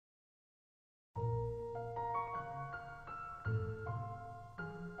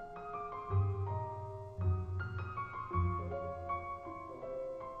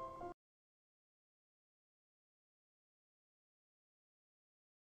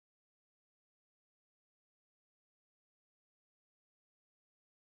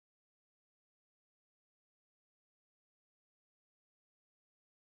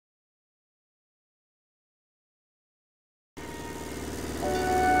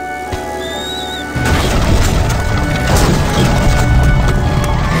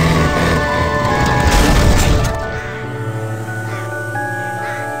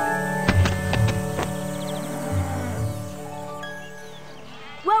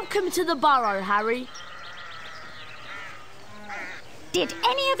Welcome to the burrow, Harry. Did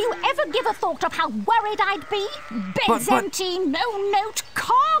any of you ever give a thought of how worried I'd be? Beds empty, no note,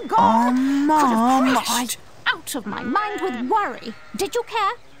 car gone. Could have crashed. Out of my mind with worry. Did you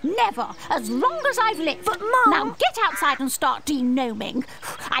care? Never, as long as I've lived. But, Mum... Now get outside and start denoming.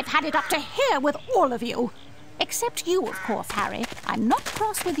 I've had it up to here with all of you. Except you, of course, Harry. I'm not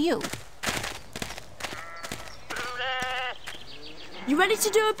cross with you. You ready to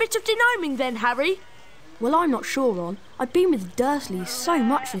do a bit of denoming then, Harry? Well, I'm not sure, Ron. I've been with Dursley so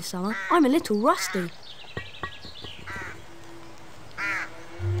much this summer, I'm a little rusty.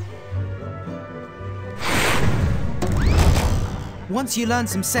 Once you learn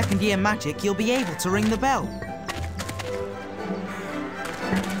some second-year magic, you'll be able to ring the bell.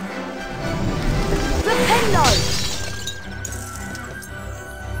 Flipendo!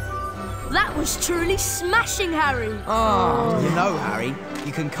 That was truly smashing, Harry. Oh, you know, Harry,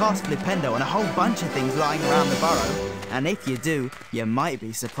 you can cast Flipendo on a whole bunch of things lying around the burrow. And if you do, you might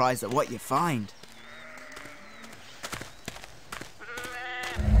be surprised at what you find.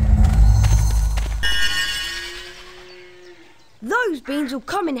 Those beans will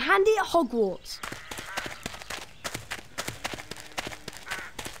come in handy at Hogwarts.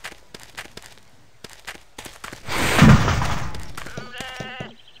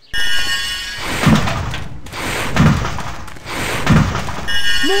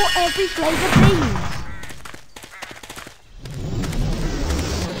 More every flavour beans.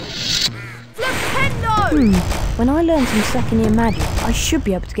 Flipendo! When I learn some second-year magic, I should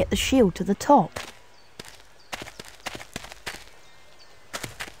be able to get the shield to the top.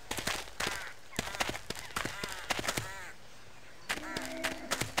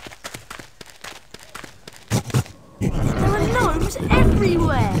 There are gnomes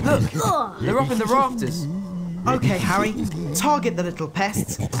everywhere! Look, they're up in the rafters. Okay, Harry, target the little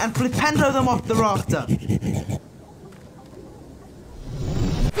pests and Flipendo them off the rafter.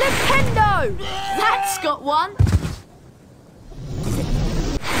 Flipendo! That's got one!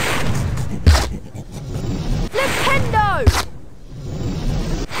 Flipendo!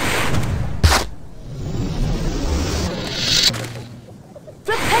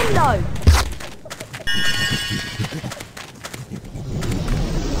 Flipendo!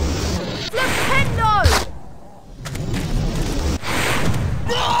 Flipendo!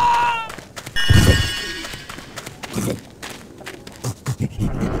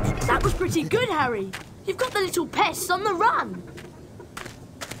 That was pretty good, Harry. You've got the little pests on the run.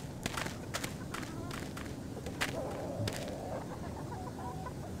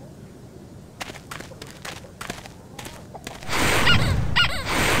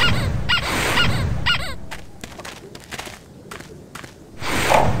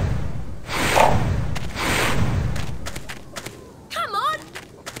 Come on!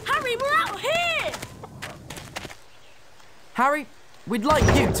 Harry, we're out here! Harry, we'd like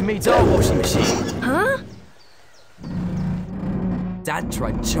you to meet our washing machine. Huh? Dad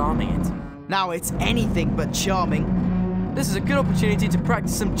tried charming it. Now it's anything but charming. This is a good opportunity to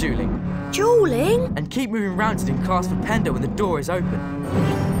practice some dueling. Dueling? And keep moving round it and cast Flipendo when the door is open.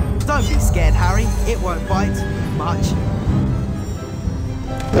 Don't be scared, Harry. It won't bite much.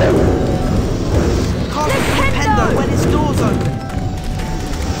 Cast Flipendo when its door's open.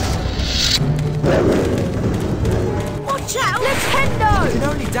 Watch out! Flipendo! You can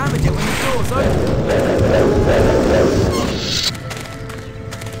only damage it when the door's open.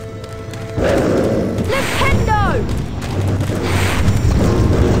 Flipendo!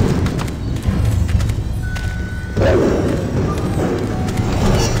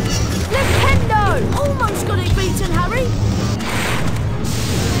 Flipendo! Almost got it beaten, Harry.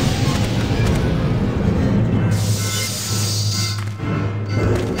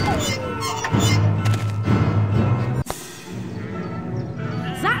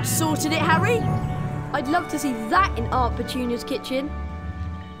 That sorted it, Harry. I'd love to see that in Aunt Petunia's kitchen.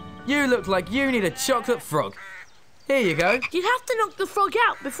 You look like you need a chocolate frog. Here you go. You'd have to knock the frog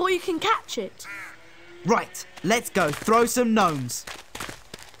out before you can catch it. Right, let's go throw some gnomes.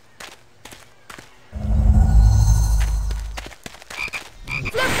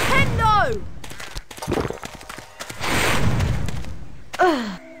 Flipendo!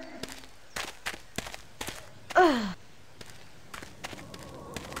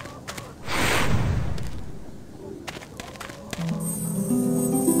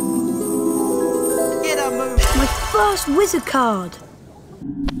 Get a move. My first wizard card.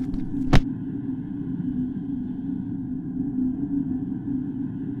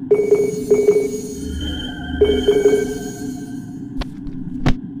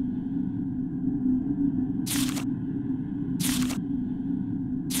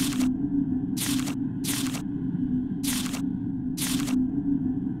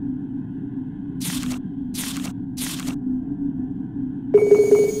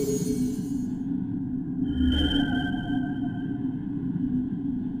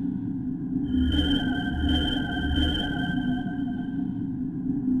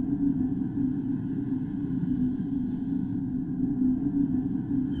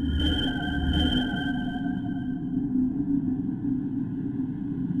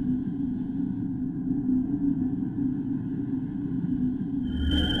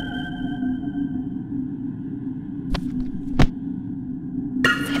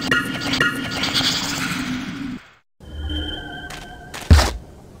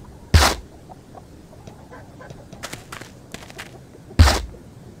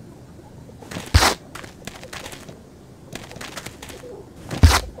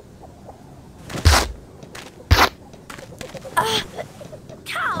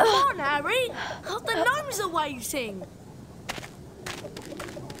 gnomes are waiting.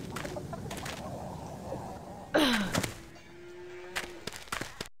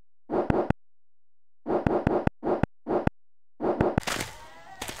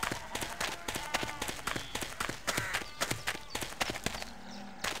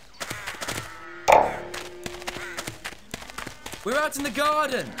 We're out in the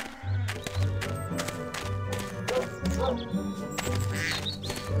garden.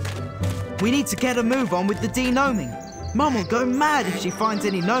 We need to get a move on with the de-gnoming. Mum will go mad if she finds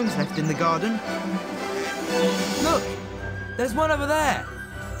any gnomes left in the garden. Look, there's one over there.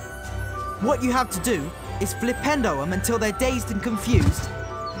 What you have to do is flipendo them until they're dazed and confused.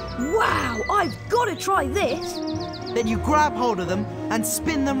 Wow, I've got to try this. Then you grab hold of them and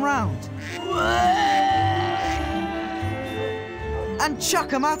spin them round. And chuck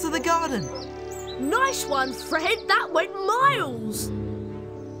them out of the garden. Nice one, Fred. That went miles.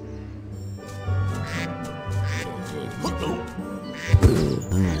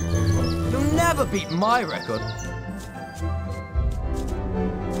 You'll never beat my record.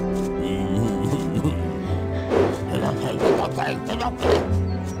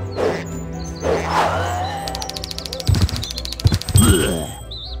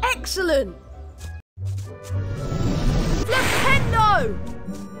 Excellent. Flipendo!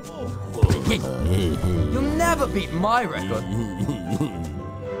 You'll never beat my record.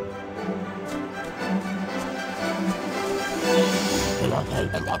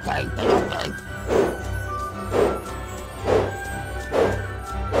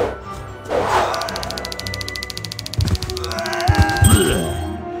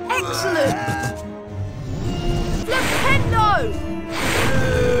 Excellent. Flipendo!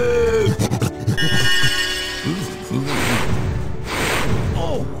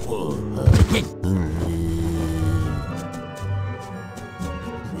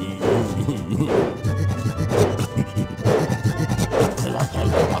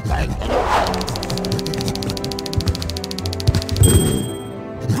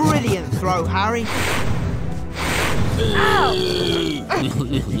 Brilliant throw, Harry.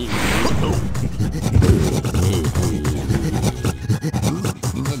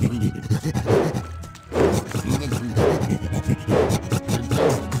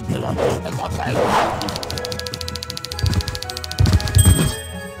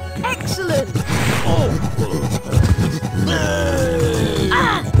 Excellent.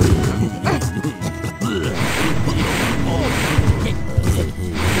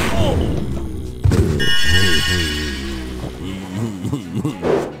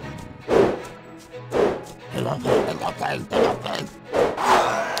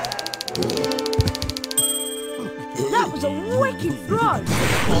 That was a wicked throw.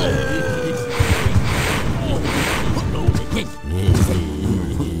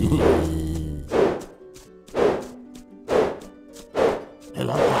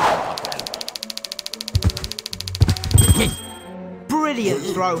 Brilliant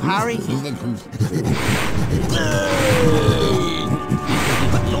throw, Harry.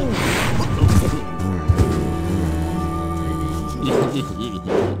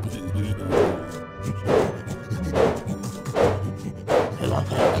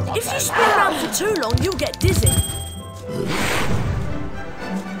 If you spin around for too long, you'll get dizzy.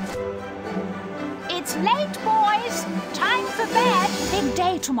 It's late, boys. Time for bed. Big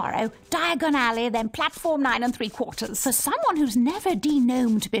day tomorrow. Diagon Alley, then platform 9 3/4. For someone who's never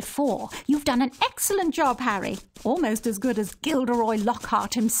de-gnomed before, you've done an excellent job, Harry. Almost as good as Gilderoy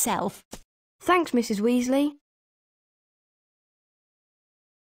Lockhart himself. Thanks, Mrs. Weasley.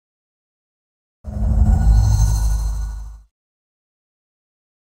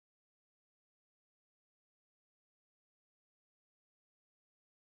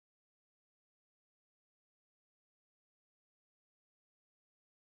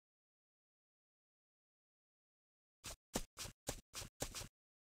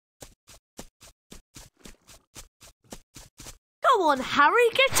 Go on, Harry,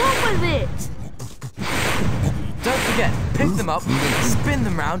 get on with it. Don't forget, pick them up, spin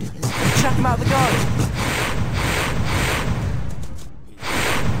them round, and chuck them out the garden.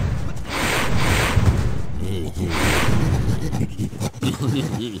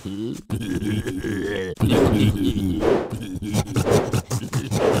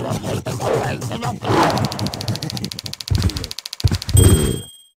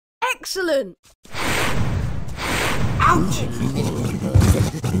 Excellent. Ouch!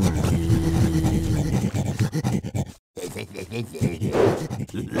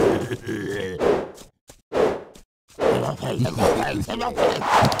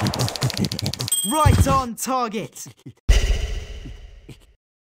 Right on target.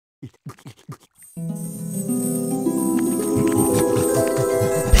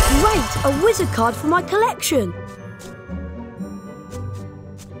 A wizard card for my collection.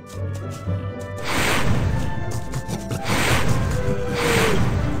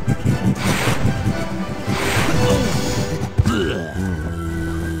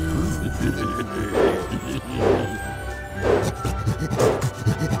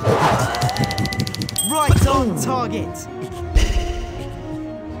 Right on target.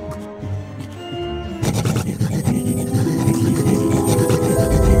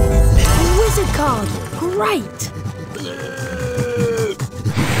 Wizard card. Great.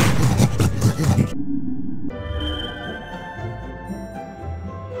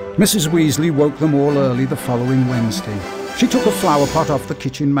 Mrs. Weasley woke them all early the following Wednesday. She took a flower pot off the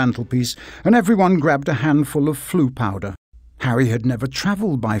kitchen mantelpiece, and everyone grabbed a handful of flue powder. Harry had never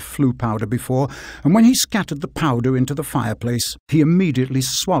travelled by flue powder before, and when he scattered the powder into the fireplace, he immediately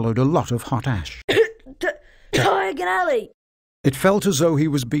swallowed a lot of hot ash. Diagon Alley. It felt as though he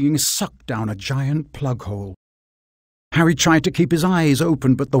was being sucked down a giant plug hole. Harry tried to keep his eyes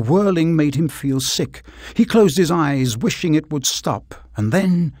open, but the whirling made him feel sick. He closed his eyes, wishing it would stop, and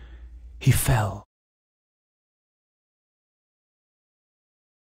then he fell.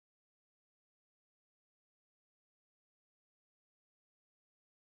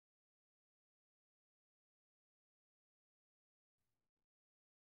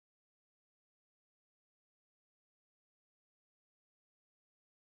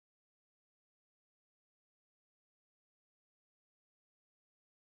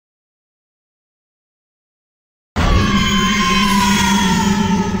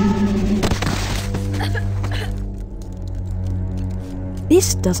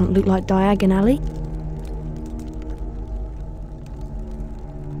 This doesn't look like Diagon Alley.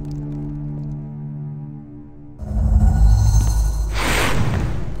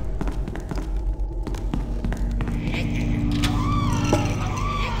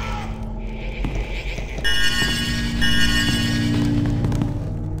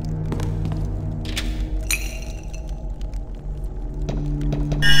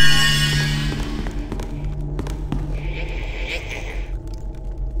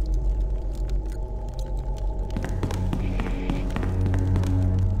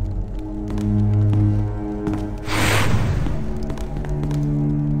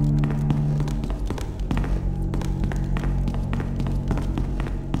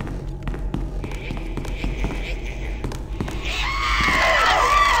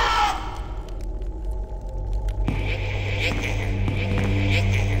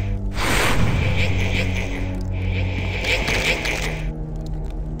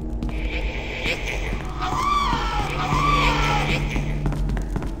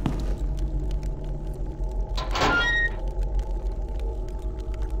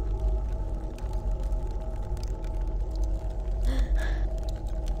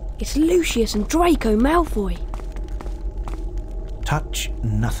 It's Lucius and Draco Malfoy. Touch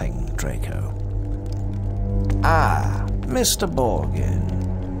nothing, Draco. Ah, Mr. Borgin.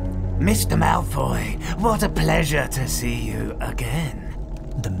 Mr. Malfoy, what a pleasure to see you again.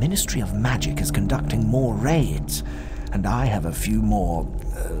 The Ministry of Magic is conducting more raids, and I have a few more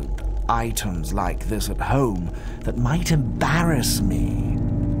items like this at home that might embarrass me.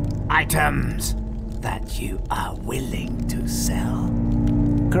 Items that you are willing to sell?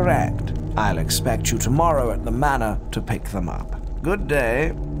 Correct. I'll expect you tomorrow at the manor to pick them up. Good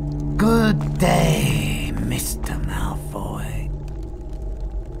day. Good day, Mr. Malfoy.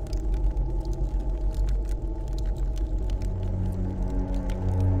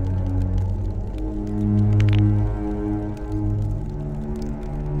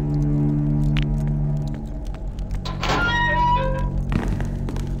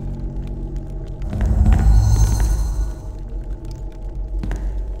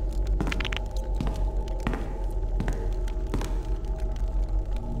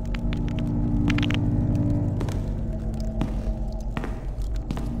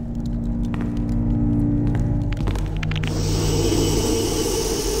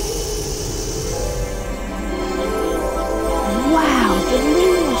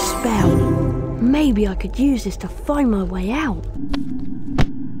 Maybe I could use this to find my way out.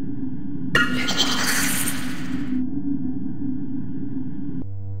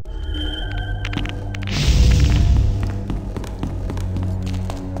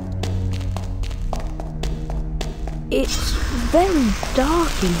 It's very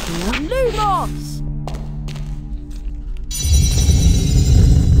dark in here. Lumos!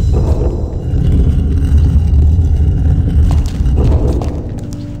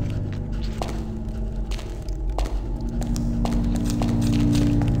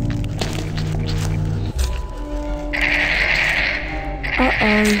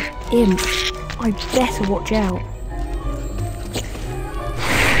 Uh-oh. imp. I better watch out.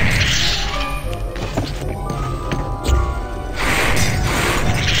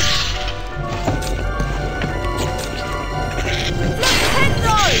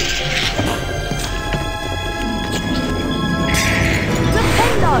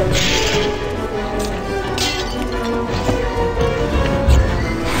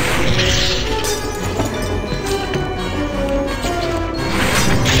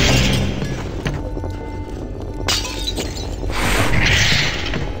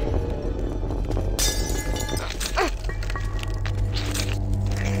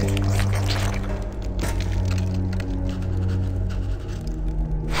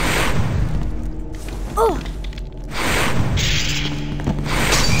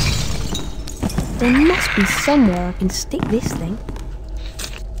 There must be somewhere I can stick this thing.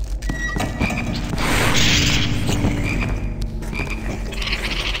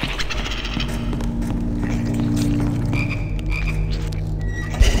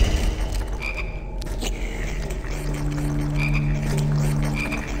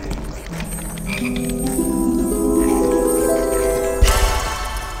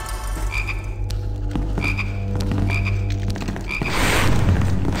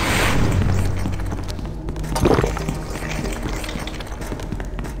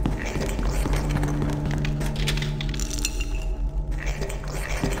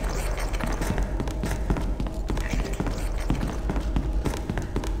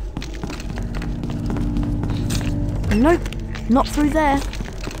 Nope, not through there.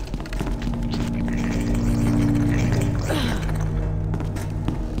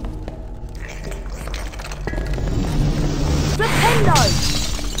 Flipendo!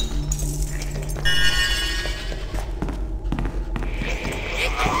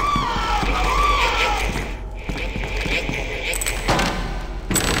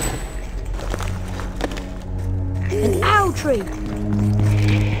 An owl tree!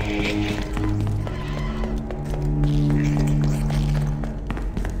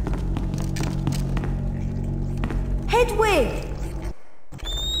 Hedwig!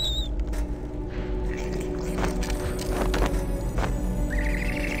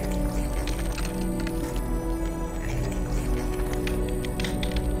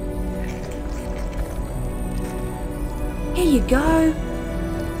 Here you go.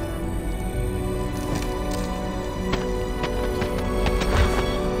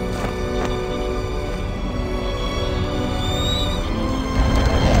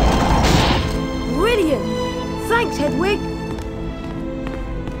 Brilliant! Thanks, Hedwig.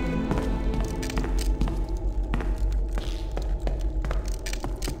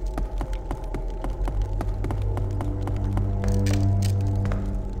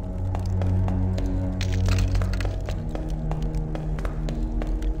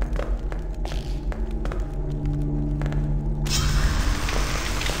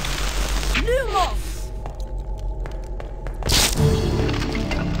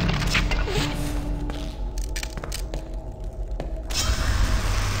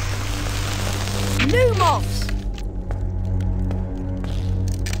 Lumos!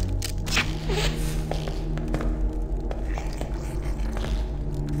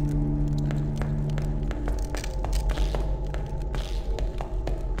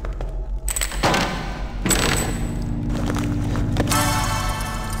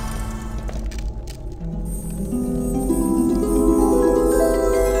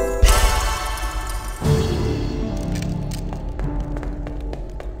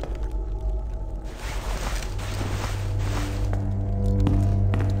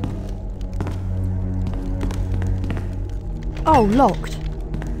 Oh, locked.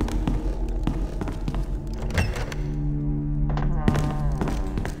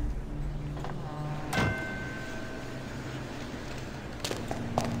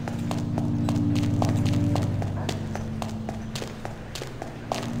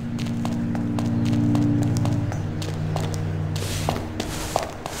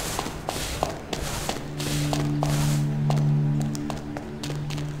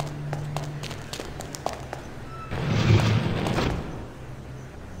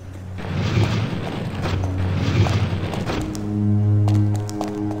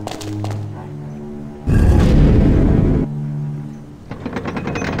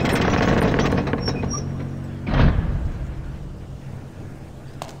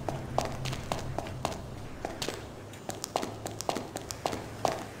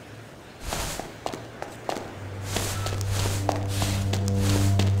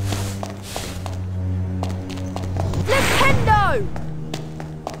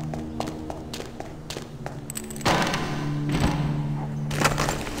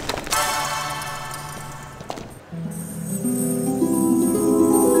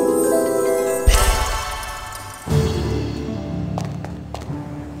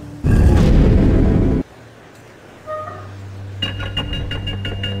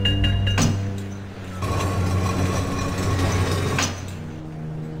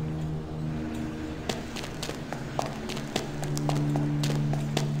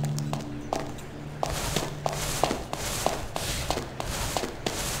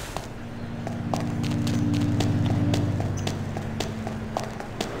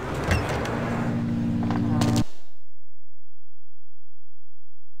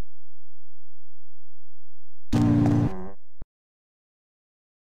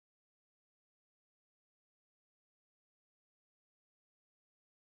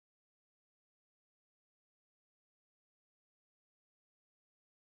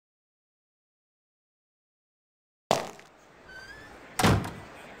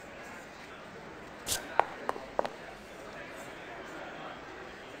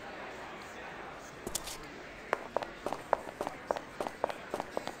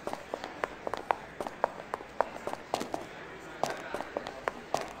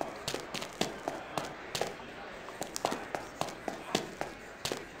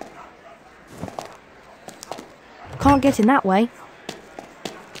 Can't get in that way.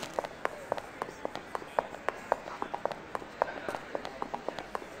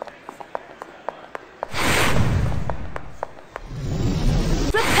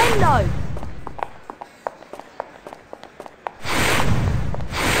 Flipendo!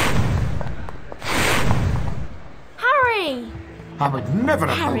 Harry! I would never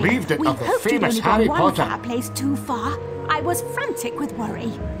have Harry, believed it we of the hoped you'd famous only Harry gone one Potter. fireplace too far. I was frantic with worry.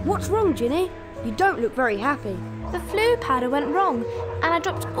 What's wrong, Ginny? You don't look very happy. The flue powder went wrong, and I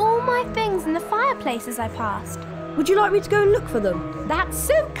dropped all my things in the fireplaces I passed. Would you like me to go and look for them? That's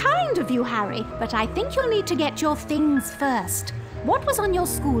so kind of you, Harry, but I think you'll need to get your things first. What was on your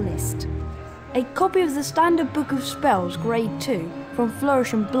school list? A copy of the Standard Book of Spells, Grade 2, from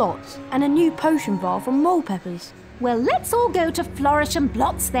Flourish and Blots, and a new potion bar from Mole Peppers. Well, let's all go to Flourish and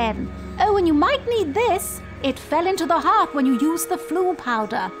Blots then. Oh, and you might need this. It fell into the heart when you used the flue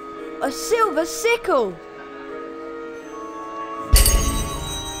powder. A silver sickle!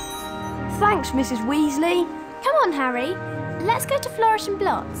 Thanks, Mrs. Weasley. Come on, Harry. Let's go to Flourish and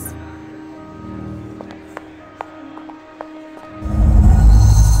Blots.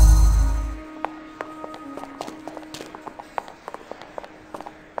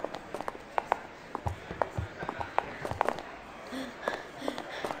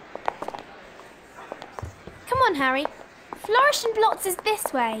 Come on, Harry. Flourish and Blots is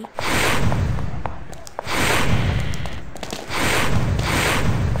this way.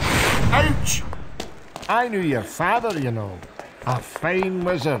 Ouch! I knew your father, you know. A fine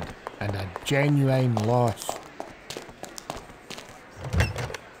wizard and a genuine loss.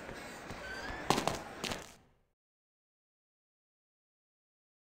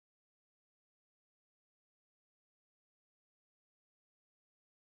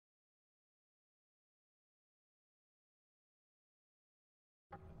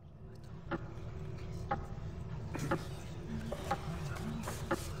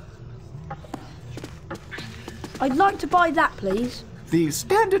 I'd like to buy that, please. The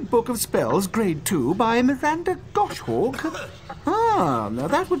Standard Book of Spells, Grade 2, by Miranda Goshawk. Ah, now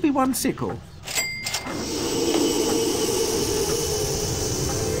that would be one sickle.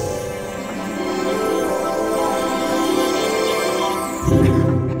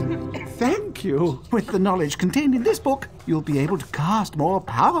 Thank you. With the knowledge contained in this book, you'll be able to cast more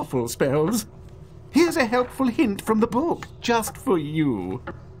powerful spells. Here's a helpful hint from the book, just for you.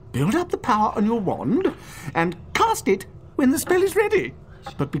 Build up the power on your wand and cast it when the spell is ready.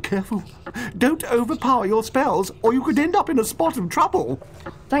 But be careful. Don't overpower your spells or you could end up in a spot of trouble.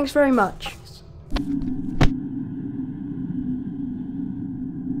 Thanks very much.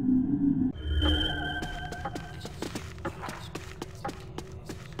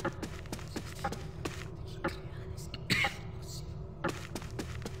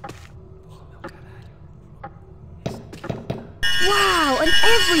 Wow, and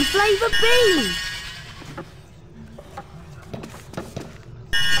every flavour bean!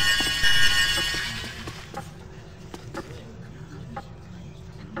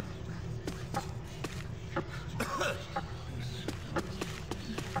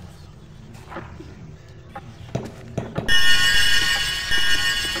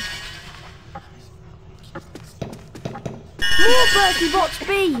 More Bertie Bott's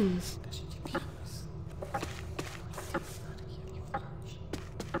beans!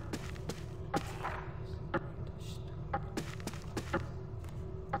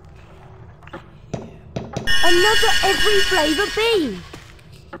 Another every flavour bean!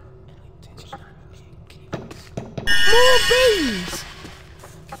 More beans!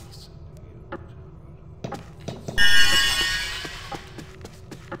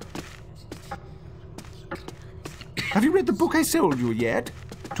 Have you read the book I sold you yet?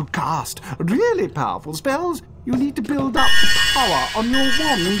 To cast really powerful spells, you need to build up the power on your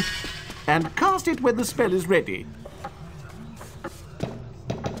wand and cast it when the spell is ready.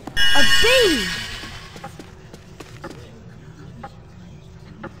 A bean!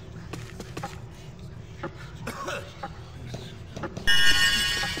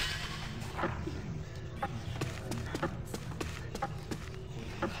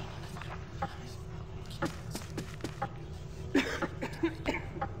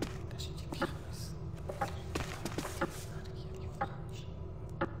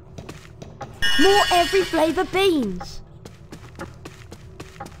 More every flavour beans!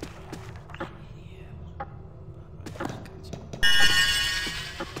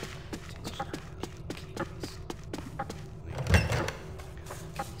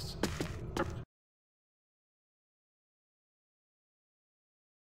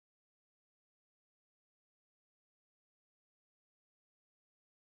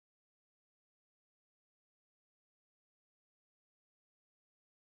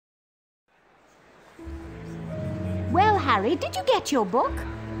 Harry, did you get your book?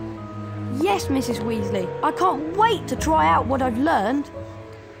 Yes, Mrs. Weasley. I can't wait to try out what I've learned.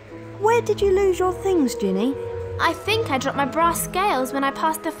 Where did you lose your things, Ginny? I think I dropped my brass scales when I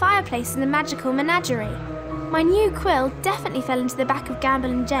passed the fireplace in the magical menagerie. My new quill definitely fell into the back of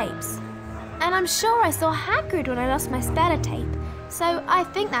Gamble and Japes. And I'm sure I saw Hagrid when I lost my speller tape, so I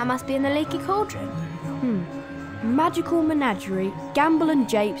think that must be in the leaky cauldron. Magical menagerie, Gamble and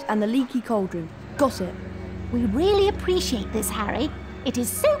Japes and the leaky cauldron. Got it. We really appreciate this, Harry. It is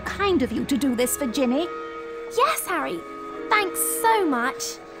so kind of you to do this for Ginny. Yes, Harry. Thanks so much.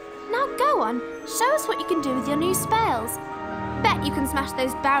 Now go on, show us what you can do with your new spells. Bet you can smash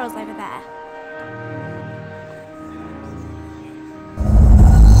those barrels over there.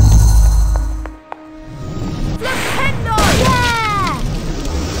 Flipendo! Yeah!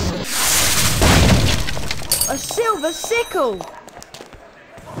 A silver sickle!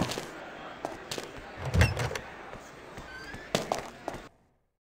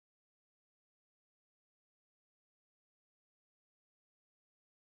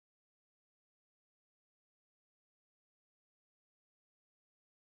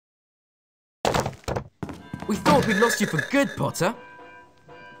 We thought we'd lost you for good, Potter.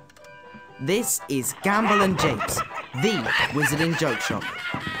 This is Gamble and Japes, the Wizarding Joke Shop.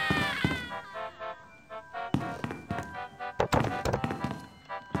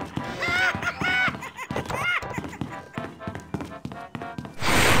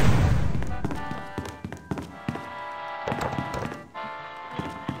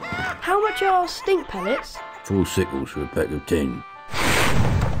 How much are stink pellets? 4 sickles for a pack of 10.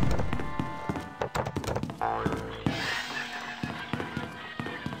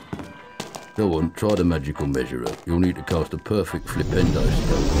 Go on, try the magical measurer. You'll need to cast a perfect flipendo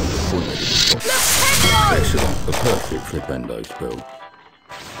spell. Flipendo! Excellent, a perfect flipendo spell.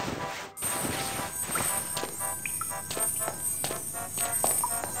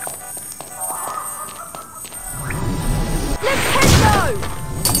 Flipendo!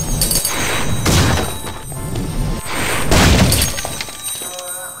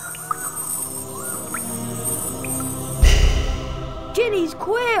 Ginny's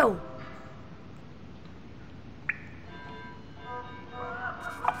quill!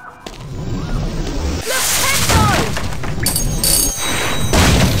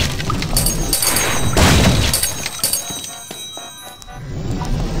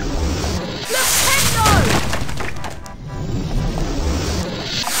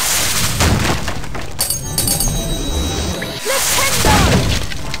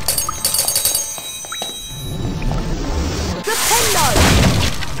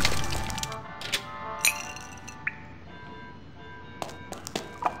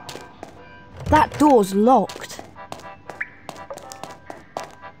 That door's locked.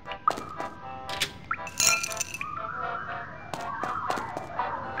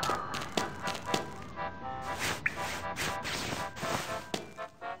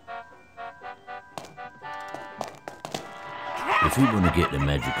 If you want to get the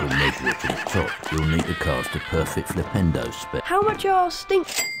magical measurer to the top, you'll need to cast a perfect flipendo spell. How much are stink...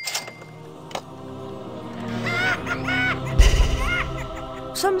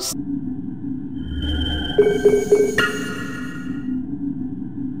 Some...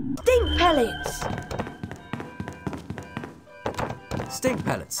 Stink pellets! Stink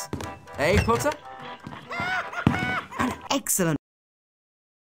pellets. Eh, Potter? An excellent...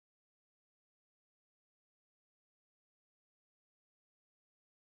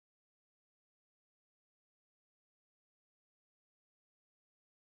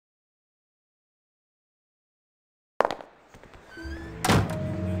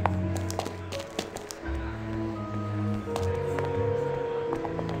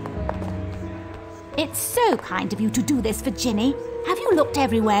 It's so kind of you to do this for Ginny. Have you looked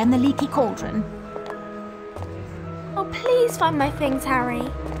everywhere in the leaky cauldron? Oh, please find my things, Harry.